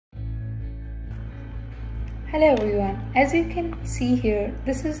Hello everyone, as you can see here,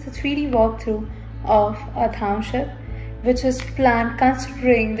 this is the 3D walkthrough of a township which is planned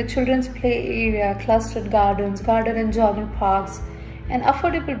considering the children's play area, clustered gardens, garden and jogging parks, and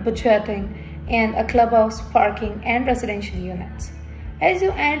affordable budgeting, and a clubhouse, parking and residential units. As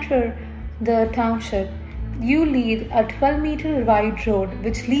you enter the township, you lead a 12-meter wide road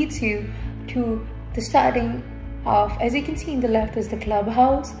which leads you to the starting of, as you can see in the left is the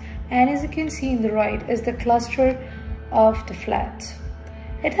clubhouse, and as you can see in the right is the cluster of the flats.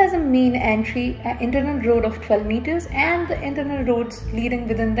 It has a main entry, an internal road of 12 meters, and the internal roads leading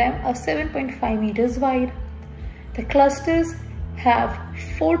within them are 7.5 meters wide. The clusters have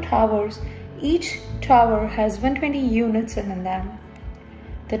 4 towers. Each tower has 120 units in them.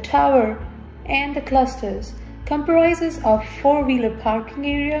 The tower and the clusters comprises of 4-wheeler parking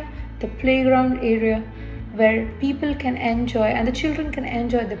area, the playground area, where people can enjoy and the children can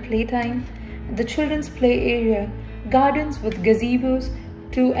enjoy the playtime, the children's play area, gardens with gazebos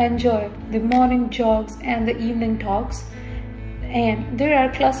to enjoy the morning jogs and the evening talks, and there are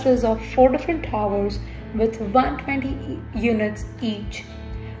clusters of 4 different towers with 120 units each.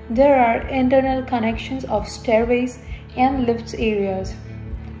 There are internal connections of stairways and lifts areas.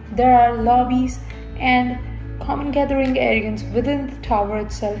 There are lobbies and common gathering areas within the tower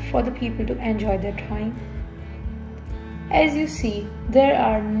itself for the people to enjoy their time. As you see, there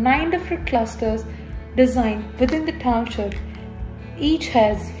are 9 different clusters designed within the township. Each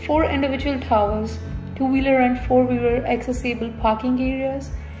has 4 individual towers, 2-wheeler and 4-wheeler accessible parking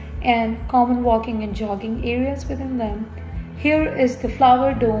areas, and common walking and jogging areas within them. Here is the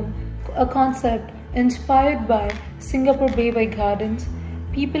Flower Dome, a concept inspired by Singapore Bay by Gardens.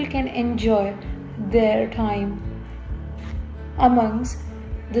 People can enjoy their time amongst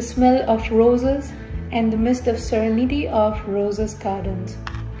the smell of roses and the mist of serenity of Roses Gardens.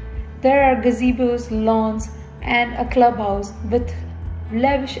 There are gazebos, lawns, and a clubhouse with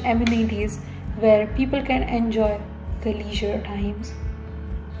lavish amenities where people can enjoy the leisure times.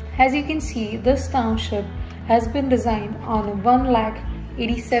 As you can see, this township has been designed on a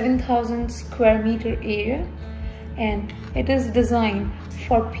 1,87,000 square meter area, and it is designed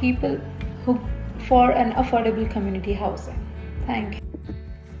for people for an affordable community housing. Thank you.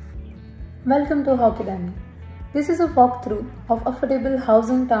 Welcome to Udemy. This is a walkthrough of affordable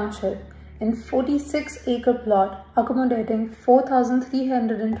housing township in 46-acre plot accommodating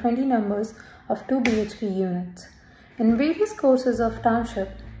 4,320 numbers of 2 BHK units. In various courses of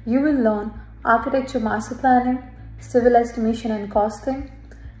township, you will learn architecture master planning, civil estimation and costing,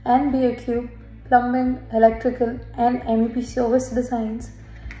 NBAQ, plumbing, electrical and MEP service designs.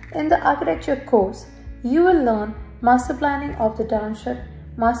 In the architecture course, you will learn master planning of the township,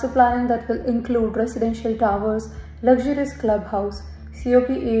 master planning that will include residential towers, luxurious clubhouse, COP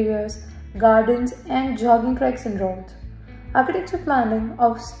areas, gardens and jogging tracks and roads. Architecture planning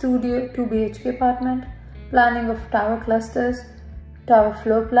of studio 2 BHK apartment, planning of tower clusters, tower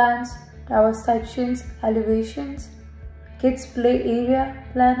floor plans, tower sections, elevations, kids play area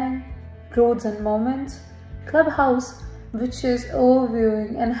planning, roads and moments, clubhouse which is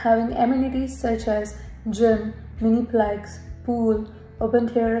overviewing and having amenities such as gym, miniplex, pool, open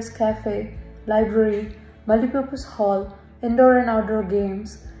terrace cafe, library, multipurpose hall, indoor and outdoor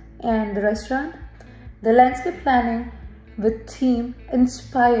games, and the restaurant. The landscape planning with theme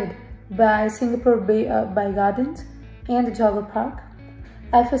inspired by Singapore Bay by Gardens and the Jogger Park.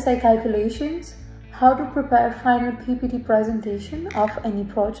 FSI calculations, how to prepare final PPT presentation of any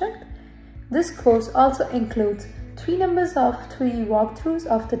project. This course also includes 3 numbers of 3D walkthroughs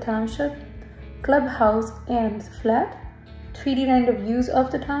of the township, clubhouse and flat, 3D render views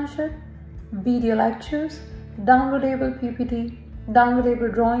of the township, video lectures, downloadable PPT,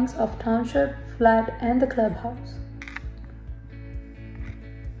 downloadable drawings of township, flat and the clubhouse.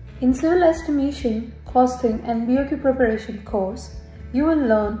 In civil estimation, costing and BOQ preparation course, you will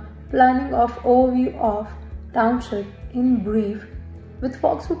learn planning of overview of township in brief with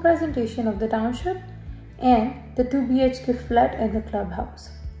walkthrough presentation of the township and the 2 BHK flat and the clubhouse.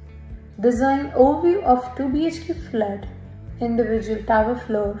 Design overview of 2 BHK flat, individual tower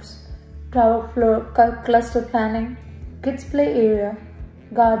floors, tower floor cluster planning, kids play area,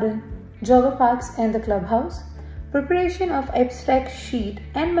 garden, jogger parks and the clubhouse, preparation of abstract sheet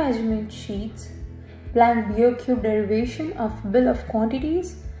and measurement sheets, blank BOQ derivation of bill of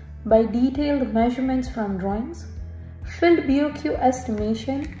quantities by detailed measurements from drawings, filled BOQ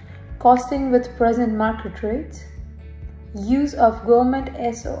estimation, costing with present market rates, use of government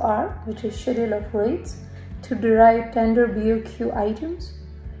SOR, which is schedule of rates, to derive tender BOQ items,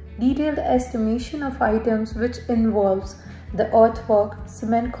 detailed estimation of items which involves the earthwork,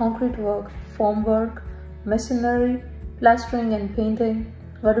 cement concrete work, formwork, masonry, plastering and painting,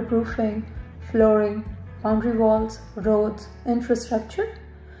 waterproofing, flooring, boundary walls, roads, infrastructure.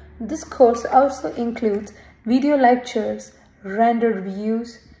 This course also includes video lectures, rendered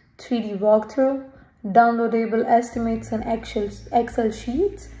views, 3D walkthrough, downloadable estimates and Excel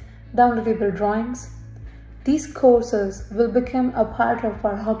sheets, downloadable drawings. These courses will become a part of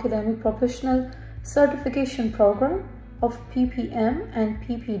our Udemy professional certification program of PPM and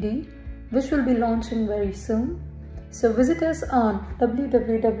PPD, which will be launching very soon. So visit us on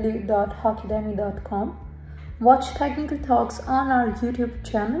www.hockeyudemy.com. Watch technical talks on our YouTube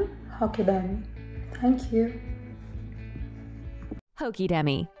channel, Udemy. Thank you.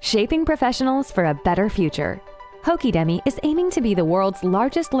 Udemy, shaping professionals for a better future. Udemy is aiming to be the world's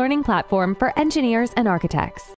largest learning platform for engineers and architects.